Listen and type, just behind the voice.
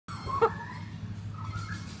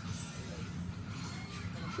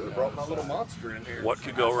Should have brought my little monster in here. What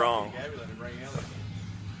could go wrong?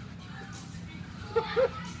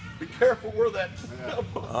 Be careful where that.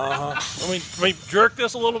 Let me jerk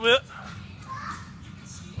this a little bit.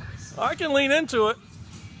 I can lean into it.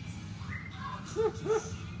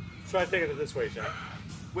 Try taking it this way, Sean.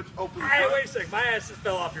 Which opens. Hey, wait a second. My ass just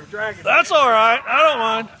fell off your dragon. That's all right. I don't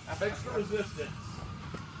mind. Extra resistance.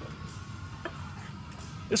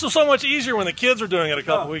 This was so much easier when the kids were doing it a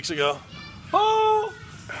couple weeks ago. Hold!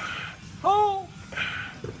 Hold!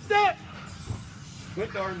 Step!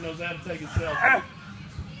 Clint Darden knows how to take himself.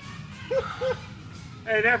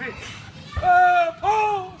 Hey, nephew.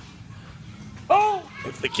 Hold! Hold!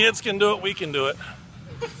 If the kids can do it, we can do it.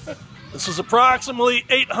 This is approximately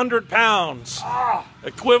 800 pounds,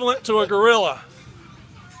 equivalent to a gorilla.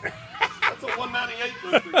 That's a 198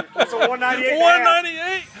 booster. That's a 198.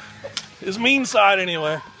 198 is mean side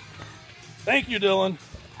anyway. Thank you, Dylan.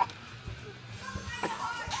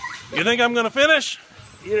 You think I'm gonna finish?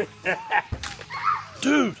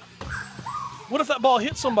 Dude, what if that ball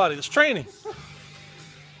hits somebody that's training?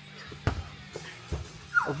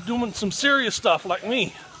 Or doing some serious stuff like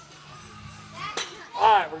me?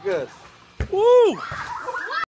 All right, we're good. Woo!